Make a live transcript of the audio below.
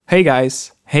Hey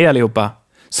guys, hej allihopa.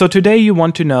 So today you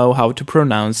want to know how to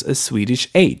pronounce a Swedish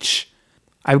H.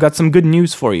 I've got some good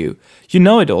news for you. You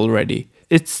know it already.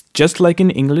 It's just like in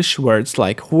English words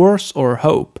like horse or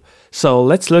hope. So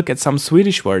let's look at some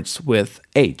Swedish words with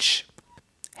H.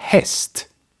 Häst,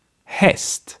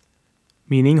 häst,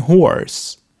 meaning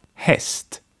horse,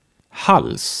 häst.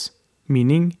 Hals,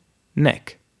 meaning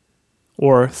neck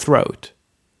or throat,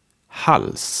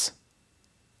 hals.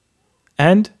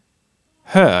 And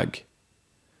hög,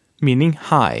 meaning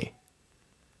high,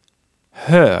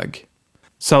 hög.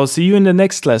 So see you in the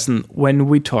next lesson when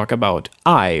we talk about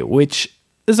I, which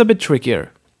is a bit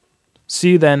trickier.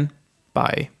 See you then.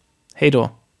 Bye. Hej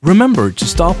då. Remember to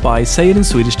stop by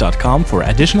sayitinswedish.com for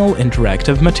additional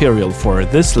interactive material for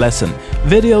this lesson,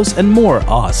 videos and more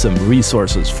awesome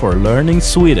resources for learning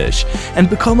Swedish, and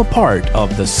become a part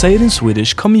of the Say It in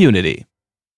Swedish community.